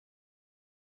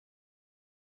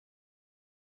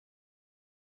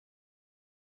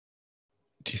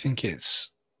Do you think do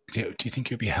you think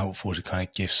it would be helpful to kind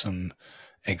of give some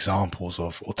examples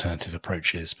of alternative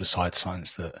approaches besides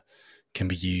science that can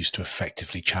be used to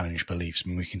effectively challenge beliefs? I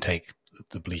mean, we can take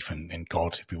the belief in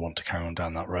God if we want to carry on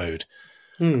down that road,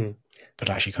 Hmm. but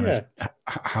actually kind of Yeah.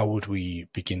 how would we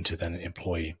begin to then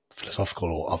employ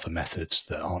philosophical or other methods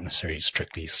that aren't necessarily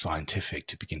strictly scientific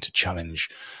to begin to challenge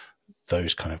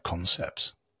those kind of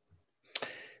concepts?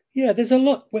 Yeah, there's a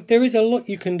lot. Well, there is a lot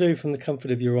you can do from the comfort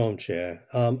of your armchair.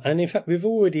 And in fact, we've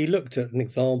already looked at an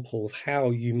example of how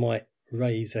you might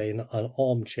raise an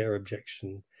armchair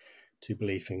objection to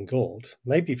belief in God.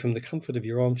 Maybe from the comfort of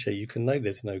your armchair, you can know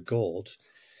there's no God,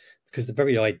 because the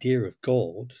very idea of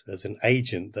God as an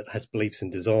agent that has beliefs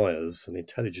and desires, an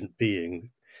intelligent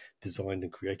being designed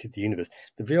and created the universe,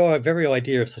 the very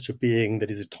idea of such a being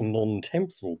that is a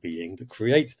non-temporal being that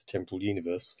creates the temporal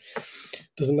universe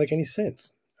doesn't make any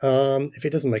sense. If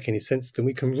it doesn't make any sense, then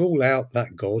we can rule out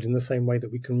that God in the same way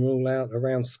that we can rule out a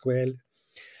round square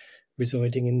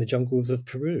residing in the jungles of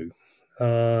Peru.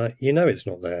 It's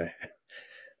not there.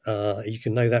 You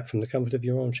can know that from the comfort of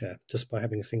your armchair just by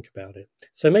having a think about it.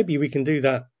 So maybe we can do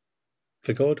that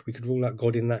for God. We could rule out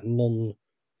God in that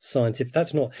non-scientific.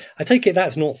 That's not. I take it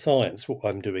that's not science. What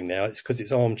I'm doing now, it's because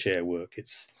it's armchair work.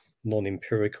 It's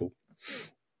non-empirical.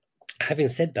 Having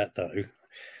said that, though,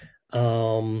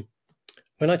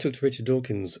 when I talked to Richard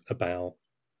Dawkins about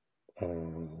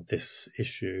this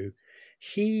issue,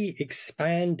 he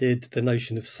expanded the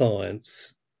notion of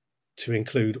science to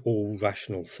include all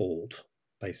rational thought,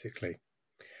 basically.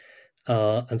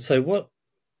 And so what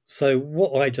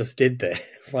I just did there,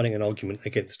 running an argument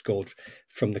against God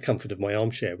from the comfort of my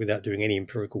armchair without doing any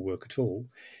empirical work at all,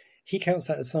 he counts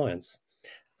that as science.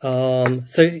 So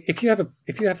if you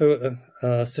have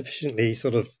a sufficiently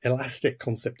sort of elastic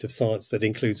concept of science that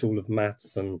includes all of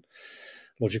maths and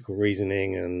logical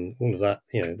reasoning and all of that,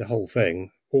 the whole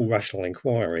thing, all rational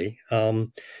inquiry,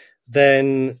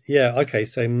 then yeah, okay,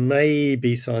 so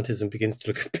maybe scientism begins to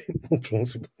look a bit more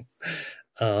plausible.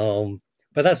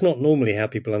 But that's not normally how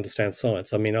people understand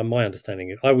science. I mean, my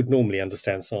understanding, I would normally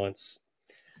understand science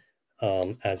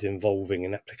as involving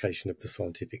an application of the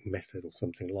scientific method or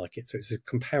something like it. So it's a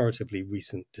comparatively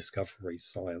recent discovery,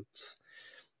 science,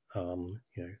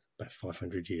 about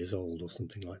 500 years old or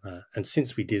something like that. And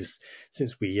since we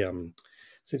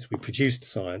produced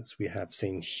science, we have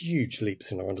seen huge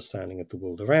leaps in our understanding of the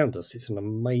world around us. It's an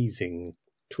amazing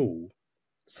tool,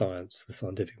 science, the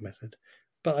scientific method.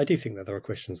 But I do think that there are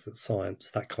questions that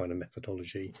science, that kind of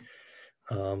methodology,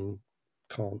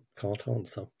 can't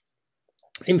answer.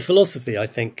 In philosophy, I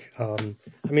think.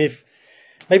 If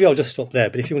maybe I'll just stop there.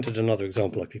 But if you wanted another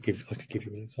example, I could give you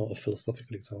an example, a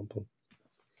philosophical example.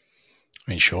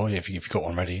 I mean, sure, if you've got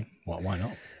one ready, why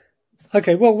not?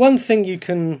 Okay. Well, one thing you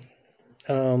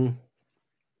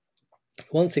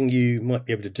might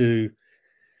be able to do.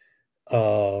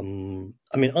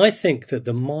 I think that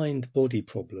the mind-body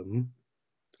problem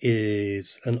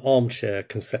is an armchair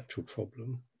conceptual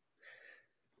problem.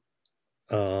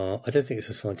 I don't think it's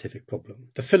a scientific problem.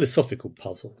 The philosophical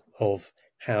puzzle of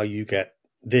how you get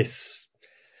this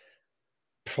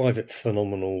private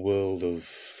phenomenal world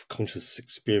of conscious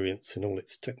experience in all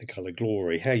its technicolor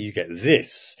glory, how you get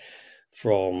this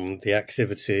from the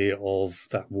activity of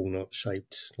that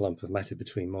walnut-shaped lump of matter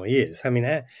between my ears. I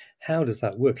memean, how does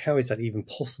that work? How is that even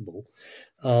possible?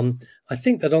 I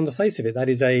think that on the face of it,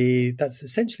 that's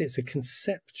essentially, it's a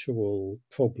conceptual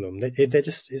problem.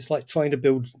 It's like trying to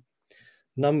build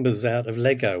numbers out of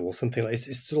Lego or something like.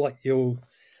 It's sort of like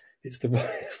it's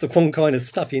the wrong kind of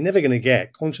stuff. You're never going to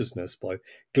get consciousness by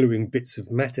gluing bits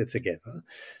of matter together.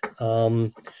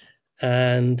 There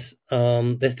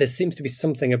seems to be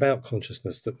something about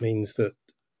consciousness that means that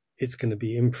it's going to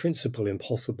be in principle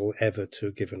impossible ever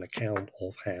to give an account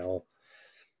of how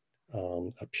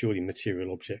a purely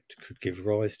material object could give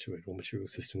rise to it, or material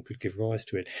system could give rise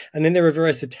to it. And then there are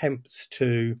various attempts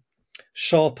to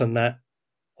sharpen that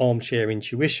armchair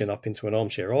intuition up into an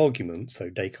armchair argument. So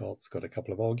Descartes got a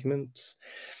couple of arguments,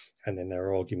 and then there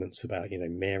are arguments about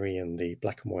Mary and the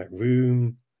black and white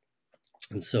room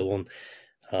and so on.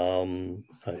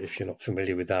 If you're not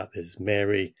familiar with that, there's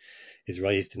Mary is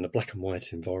raised in a black and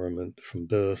white environment from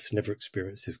birth, never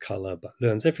experiences colour, but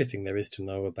learns everything there is to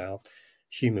know about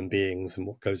human beings and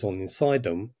what goes on inside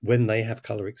them when they have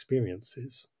colour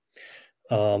experiences.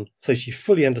 So she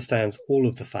fully understands all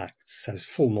of the facts, has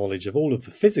full knowledge of all of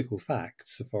the physical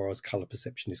facts as far as colour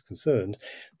perception is concerned.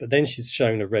 But then she's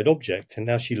shown a red object, and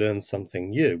now she learns something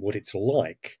new, what it's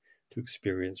like to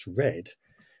experience red.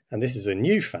 And this is a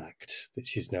new fact that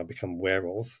she's now become aware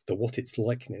of, the what it's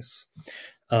likeness,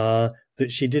 that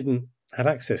she didn't have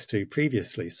access to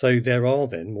previously. So there are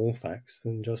then more facts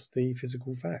than just the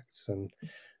physical facts, and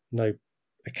no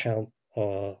account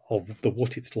of the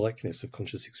what it's likeness of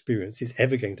conscious experience is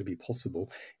ever going to be possible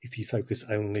if you focus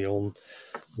only on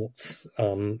what's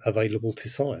available to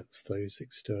science, those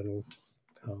external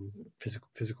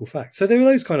physical facts. So there are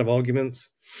those kind of arguments,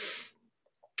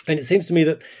 and it seems to me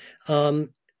that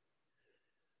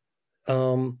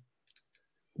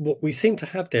what we seem to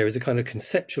have there is a kind of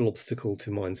conceptual obstacle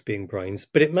to minds being brains,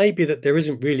 but it may be that there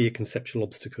isn't really a conceptual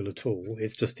obstacle at all.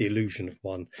 It's just the illusion of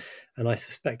one. And I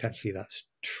suspect actually that's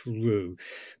true.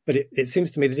 But it seems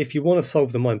to me that if you want to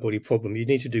solve the mind-body problem, you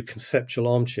need to do conceptual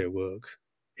armchair work.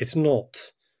 It's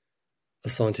not a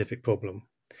scientific problem.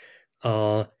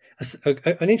 An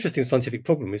interesting scientific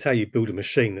problem is how you build a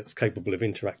machine that's capable of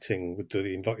interacting with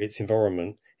its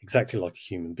environment exactly like a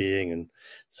human being and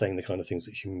saying the kind of things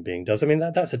that a human being does. I mean,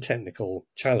 that's a technical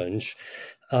challenge.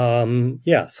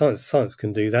 Science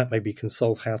can do that. Maybe can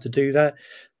solve how to do that.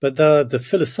 But the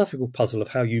philosophical puzzle of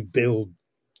how you build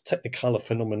technicolor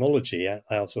phenomenology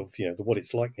out of the what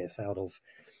it's likeness, out of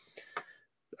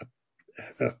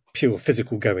pure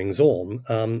physical goings on,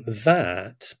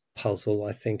 that puzzle,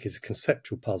 I think, is a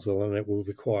conceptual puzzle, and it will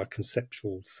require a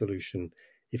conceptual solution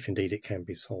if indeed it can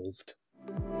be solved.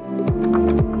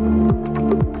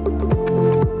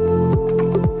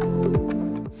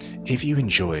 If you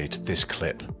enjoyed this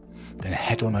clip, then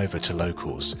head on over to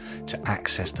Locals to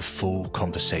access the full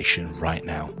conversation right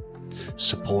now.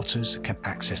 Supporters can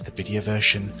access the video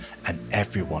version, and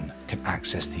everyone can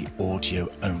access the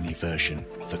audio-only version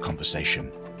of the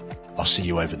conversation. I'll see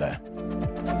you over there.